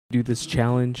do this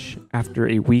challenge after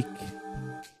a week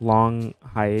long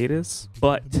hiatus,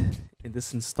 but in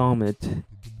this installment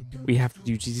we have to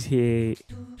do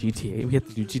GTA. We have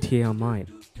to do GTA Online.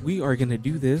 We are gonna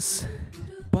do this,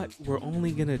 but we're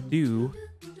only gonna do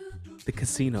the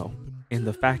casino. And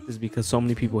the fact is because so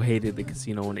many people hated the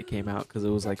casino when it came out because it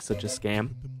was like such a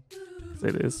scam.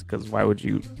 It is, because why would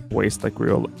you waste like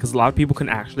real, because a lot of people can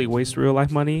actually waste real life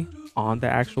money on the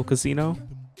actual casino.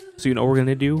 So you know what we're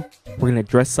gonna do? We're gonna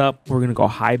dress up, we're gonna go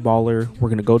high baller, we're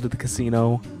gonna go to the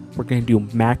casino, we're gonna do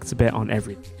max bet on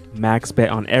everything. Max bet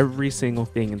on every single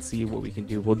thing and see what we can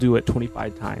do. We'll do it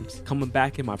 25 times. Coming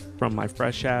back from my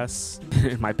fresh ass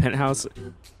in my penthouse.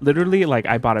 Literally, like,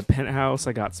 I bought a penthouse,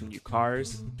 I got some new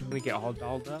cars. We're gonna get all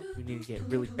dolled up. We need to get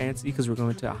really fancy because we're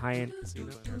going to a high-end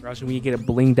casino in our garage, and we get a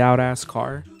blinged out ass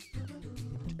car.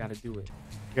 Gotta do it.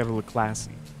 Gotta look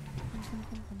classy.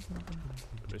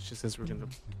 But it just says we're gonna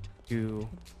do.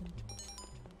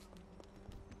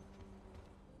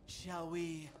 Shall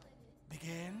we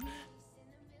begin?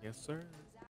 Yes, sir.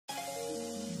 I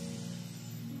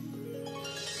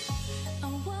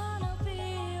wanna be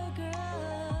your girl.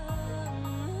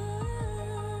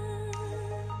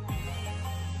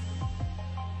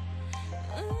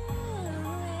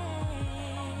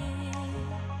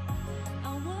 I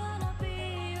wanna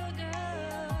be your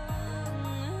girl.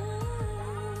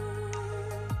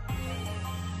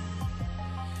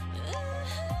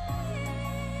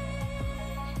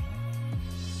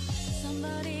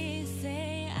 Somebody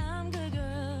say I'm good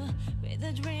girl with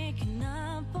a drink and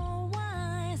apple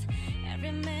wines.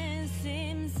 Every man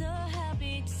seems so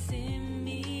happy to see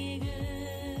me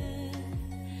good.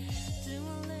 Do I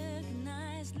look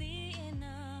nicely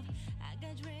enough? I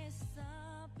got dressed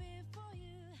up before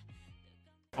you.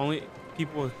 Only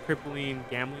people with crippling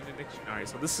gambling addiction. All right,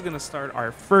 so this is gonna start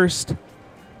our first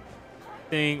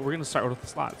thing. We're gonna start with the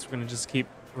slots. We're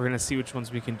gonna see which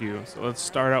ones we can do. So let's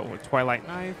start out with Twilight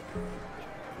Knife,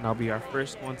 and that'll be our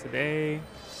first one today.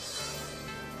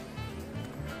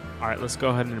 All right, let's go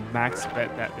ahead and max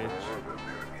bet that bitch.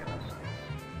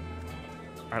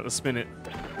 All right, let's spin it.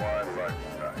 Oh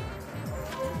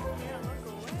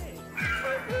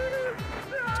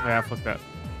yeah, fuck that.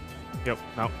 Yep,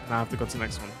 nope, now I have to go to the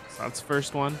next one. So that's the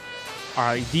first one. All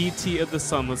right, DT of the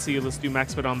Sun. Let's see, let's do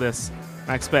max bet on this.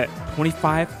 Max bet,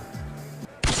 25.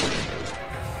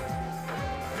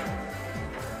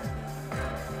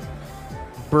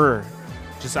 Brr,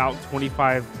 just out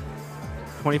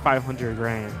 2,500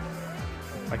 grand.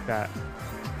 Like that.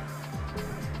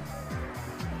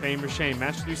 Fame or shame,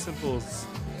 match 3 simples.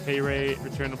 Pay rate,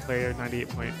 return to player,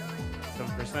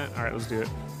 98.7%. All right, let's do it.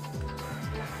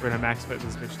 We're gonna max bet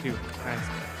this bitch too. Max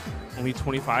bet. Only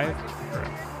 25?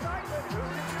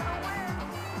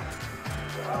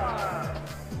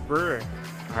 Brr.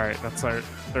 All right, that's our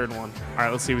third one. All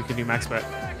right, let's see if we can do max bet.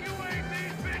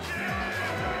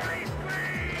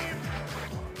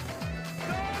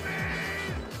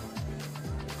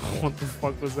 What the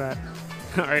fuck was that?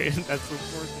 All right, that's the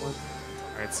fourth one.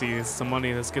 All right, see, it's some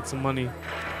money. Let's get some money.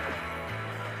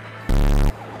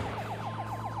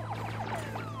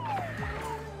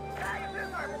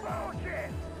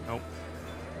 Nope.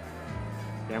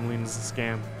 Gambling is a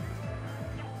scam.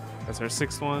 That's our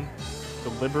sixth one. The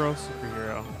Libero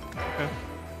Superhero. Okay.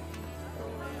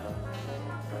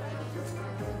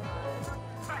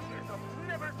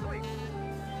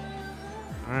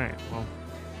 All right, well,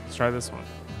 let's try this one.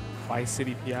 Vice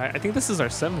City PI. I think this is our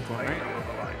seventh one, right?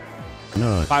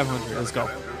 No. 500. Let's go.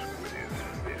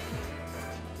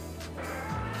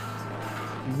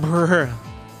 Brr.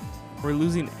 We're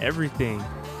losing everything.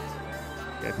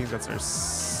 Yeah, I think that's our.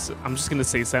 I'm just gonna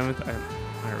say seventh.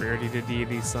 Alright, we already did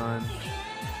Deity Sun.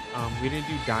 We didn't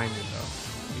do Diamond though.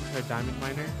 We tried Diamond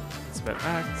Miner. Let's bet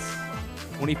max.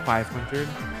 2,500.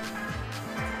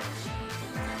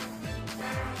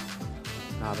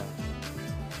 Nada.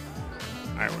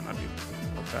 Alright, we're not doing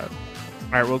that.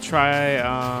 Alright, we'll try,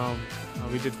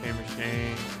 we did Fame or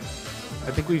Shame.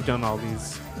 I think we've done all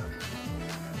these.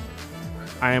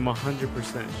 I am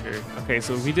 100% sure. Okay,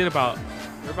 so we did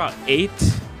we're about 8,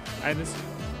 I just,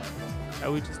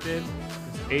 that we just did.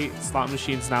 There's 8 slot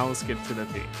machines. Now let's get to the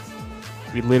things.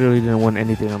 We literally didn't win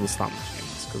anything on the slot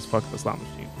machines, because fuck the slot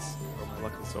machines. Oh, my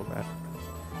luck is so bad.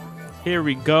 Here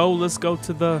we go. Let's go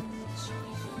to the,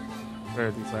 where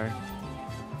are these are?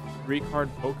 3-card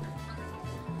poker.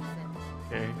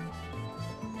 Okay.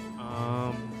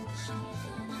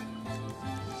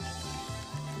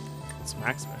 Let's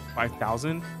max bet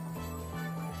 5,000.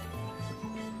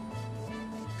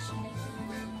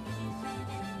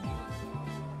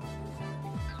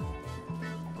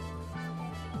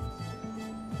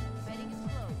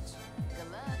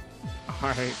 All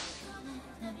right.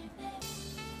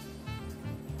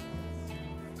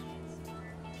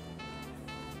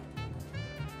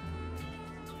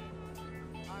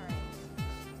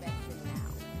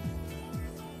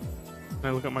 Can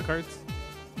I look at my cards?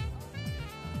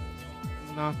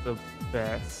 Not the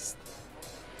best.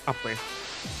 I'll play. I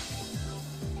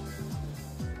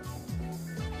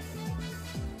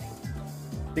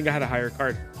think I had a higher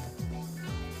card.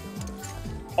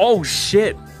 Oh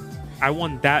shit! I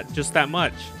won that just that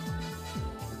much.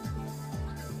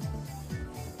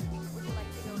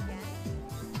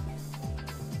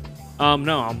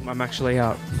 No, I'm actually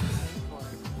out.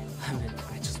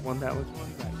 I just won that much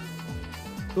money back.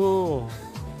 Cool.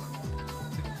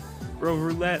 Bro,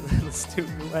 roulette. Let's do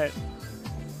roulette.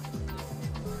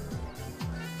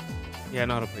 Yeah, I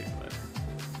know how to play roulette.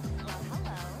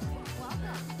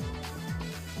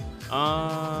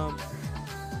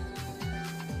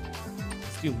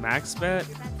 Let's do max bet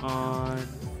on.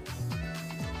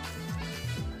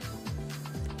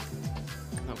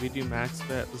 No, we do max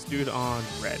bet. Let's do it on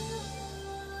red.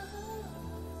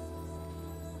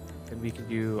 And we can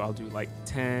do. I'll do like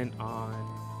 10 on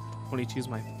 22 is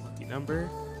my lucky number,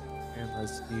 and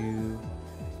let's do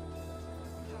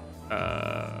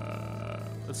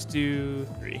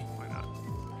 3. Why not?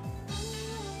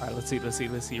 All right, let's see.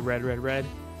 Red.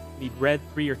 Need red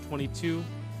 3 or 22.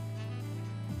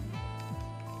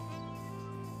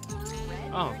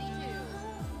 Oh,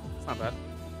 it's not bad.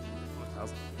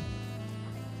 1,000.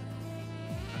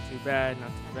 Not too bad.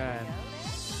 Let's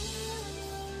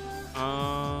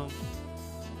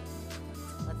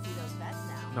see those bets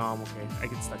now. No, I'm okay. I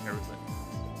get stuck everything.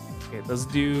 Okay, let's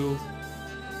do.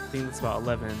 I think it's about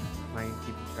 11. I ain't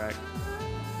keeping track. All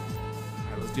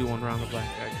right, let's do one round of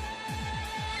blackjack.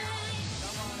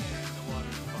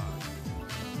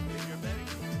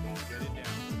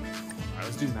 All right,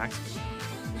 let's do max.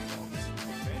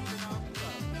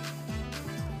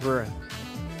 Bruh.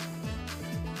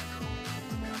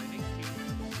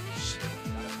 Shit.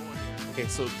 Okay,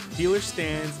 so dealer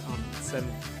stands on 7.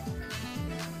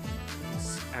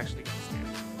 It's actually gonna stand.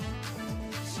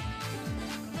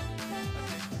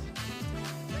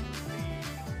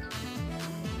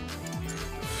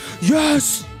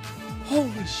 Yes!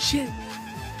 Holy shit!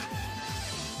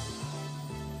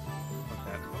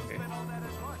 Okay.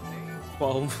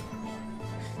 12.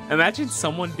 Imagine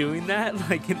someone doing that,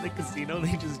 like in the casino,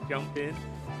 they just jump in.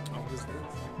 Oh, what is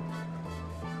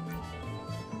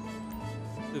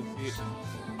this?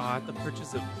 I have to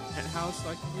purchase a penthouse so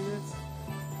I can do this?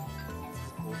 This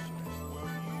is bullshit.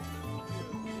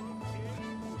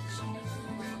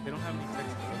 They don't have any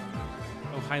technical.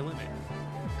 Oh, high limit.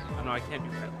 Oh no, I can't do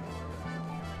that.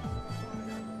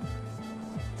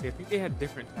 See, I think they had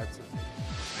different types of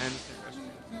and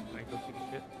when I go through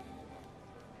the shit.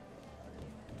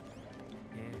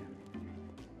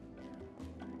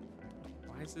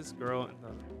 Why is this girl in the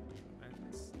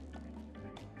events?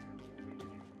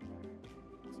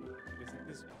 Is it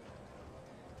this one?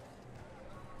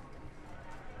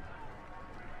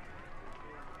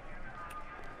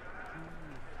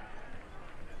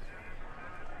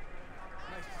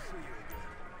 Nice to see you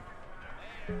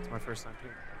again. It's my first time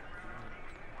here.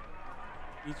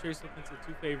 Each race opens with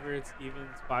 2 favorites,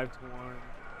 evens 5 to 1,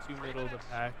 2 middle of the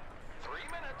pack. 3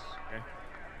 minutes. Okay.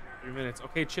 3 minutes.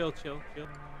 Okay, chill. Can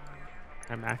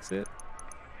I max it?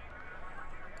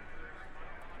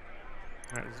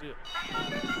 Alright, let's do it.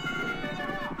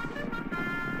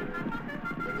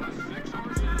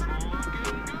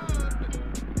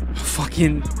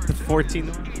 Fucking the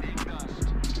 14.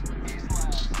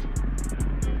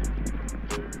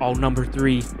 Oh, number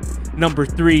 3. Number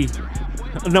 3.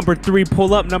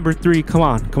 Pull up number 3. Come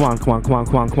on.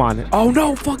 Oh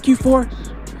no, fuck you, 4.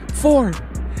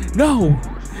 No,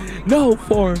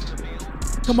 4.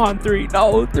 Come on, 3.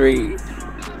 No, 3.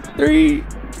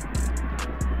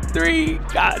 3.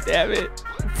 God damn it.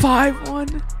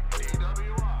 5-1.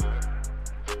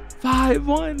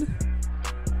 5-1.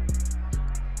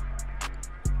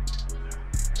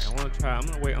 I want to try. I'm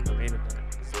gonna wait on the main event.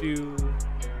 Let's do.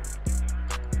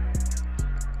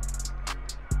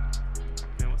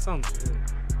 Man, what sounds good?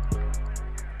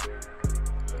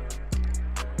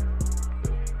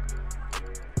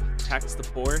 Tax the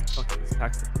poor. Okay, let's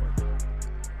tax the poor.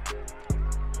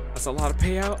 That's a lot of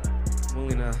payout. I'm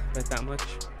willing to bet that much.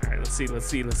 All right, let's see.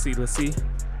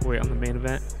 Wait on the main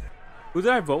event. Who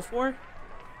did I vote for?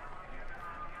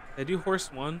 Did I do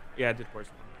horse 1? Yeah, I did horse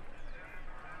 1.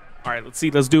 All right, let's see.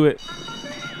 Let's do it.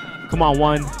 Come on,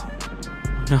 1.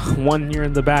 No, 1, you're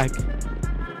in the back.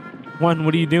 1,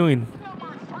 what are you doing?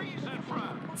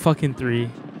 Fucking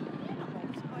 3.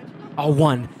 Oh,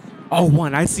 1.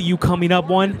 I see you coming up,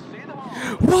 1.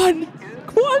 One.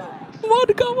 Come on. Come on.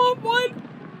 Come on. One.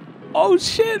 Oh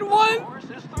shit. One. Horse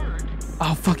is third.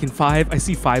 Oh, fucking 5. I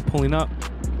see 5 pulling up.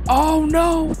 Oh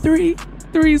no. 3.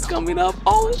 3's coming up.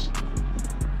 Oh.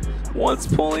 1's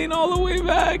pulling all the way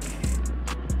back.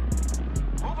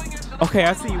 Moving into the Okay,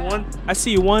 I see you 1. I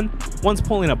see you 1. 1's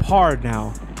pulling up hard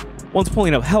now. 1's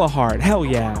pulling up hella hard. Hell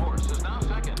yeah. horse is now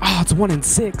second. Oh, it's 1 and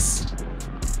 6.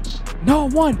 No,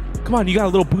 1. Come on, you got a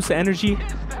little boost of energy.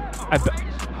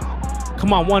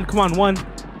 Come on, 1. Come on, 1.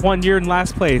 1, you're in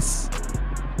last place.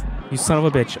 You son of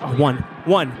a bitch. Oh, 1.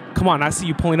 1. Come on, I see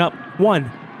you pulling up. 1.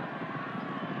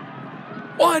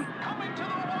 1. Coming to the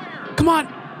wire. Come on.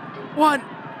 1.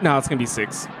 No, it's gonna be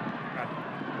 6. What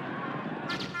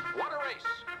a race.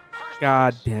 First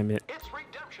God place. damn it. It's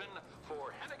redemption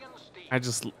for Hennigan's Steed. I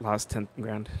just lost 10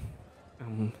 grand.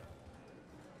 All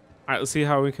right, let's see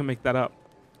how we can make that up.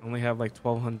 I only have like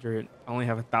 1,200. I only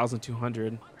have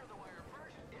 1,200.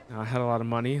 I had a lot of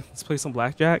money. Let's play some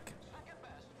blackjack.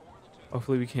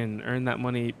 Hopefully we can earn that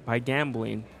money by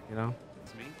gambling, you know?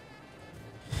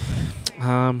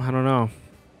 I don't know.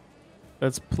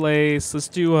 Let's place, let's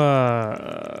do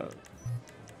a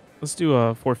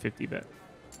 450 bet.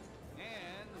 And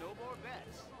no more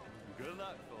bets. Good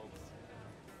luck, folks.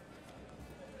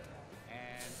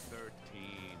 And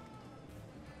 13.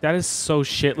 That is so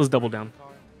shit. Let's double down.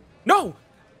 No!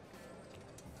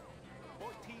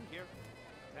 14 here.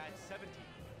 That's 17.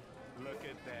 Look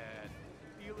at that.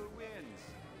 Dealer wins.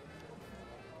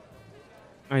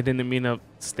 I didn't mean to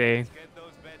stay. Let's get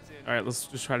those bets in. All right, let's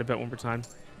just try to bet one more time.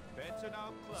 Bets are now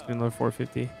Let's do closed. another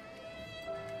 450.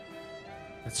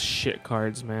 That's shit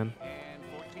cards, man. And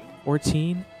 14.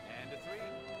 14? And a 3.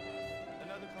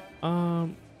 Another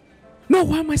card. No,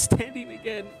 why am I standing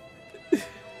again? 5.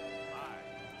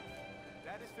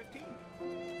 That is 15.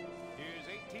 Here's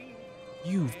 18.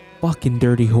 You fucking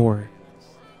dirty whore.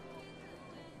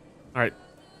 All right.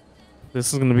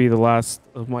 This is going to be the last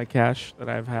of my cash that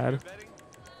I've had. Betting.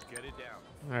 Get it down.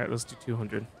 All right, let's do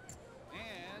 200. And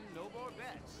no more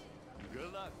bets.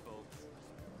 Good luck, folks.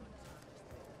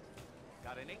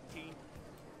 Got an 18.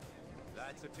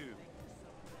 That's a 2.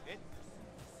 It.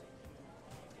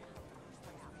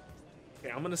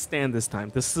 Okay, I'm going to stand this time.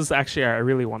 This is actually, I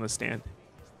really want to stand.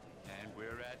 And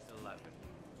we're at 11.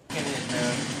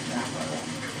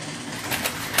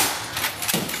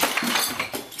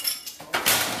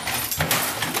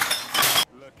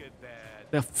 Look at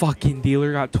that. The fucking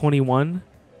dealer got 21.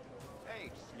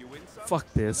 Hey, you win some. Fuck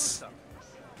you lose this. some.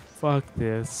 Fuck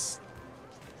this.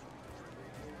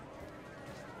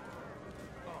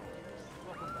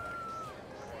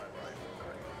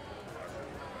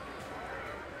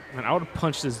 Man, I would have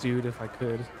punched this dude if I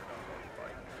could.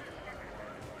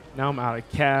 Now I'm out of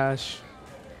cash.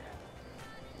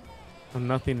 I have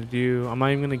nothing to do. I'm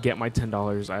not even gonna get my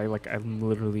 $10. I'm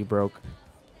literally broke.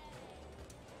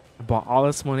 I bought all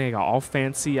this money. I got all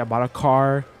fancy. I bought a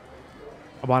car.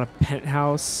 I bought a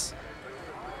penthouse.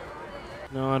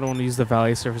 No, I don't want to use the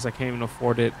valet service. I can't even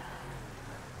afford it.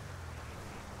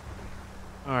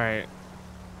 All right.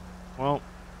 Well,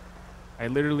 I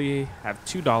literally have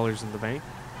 $2 in the bank.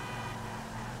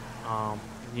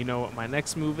 You know what my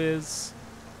next move is?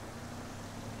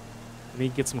 I need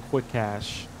to get some quick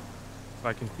cash so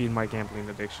I can feed my gambling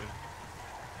addiction.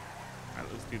 All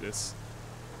right, let's do this.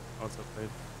 Oh, it's okay.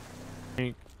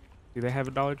 Drink. Do they have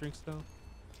a dollar drink still?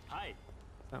 Hi.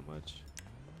 That much?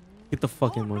 Get the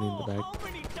fucking money in the bag. How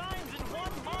many times in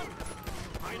 1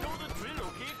 month? I know the drill,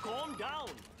 okay? Calm down.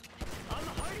 I'm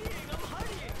hurrying.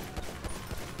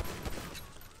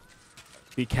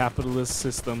 The capitalist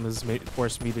system has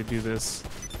forced me to do this.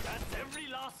 That's every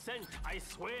last cent, I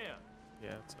swear. Yeah,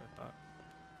 that's what I thought.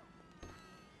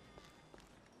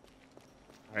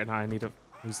 Alright, now I need to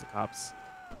use the cops.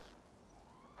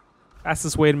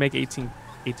 Fastest way to make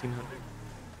 1800.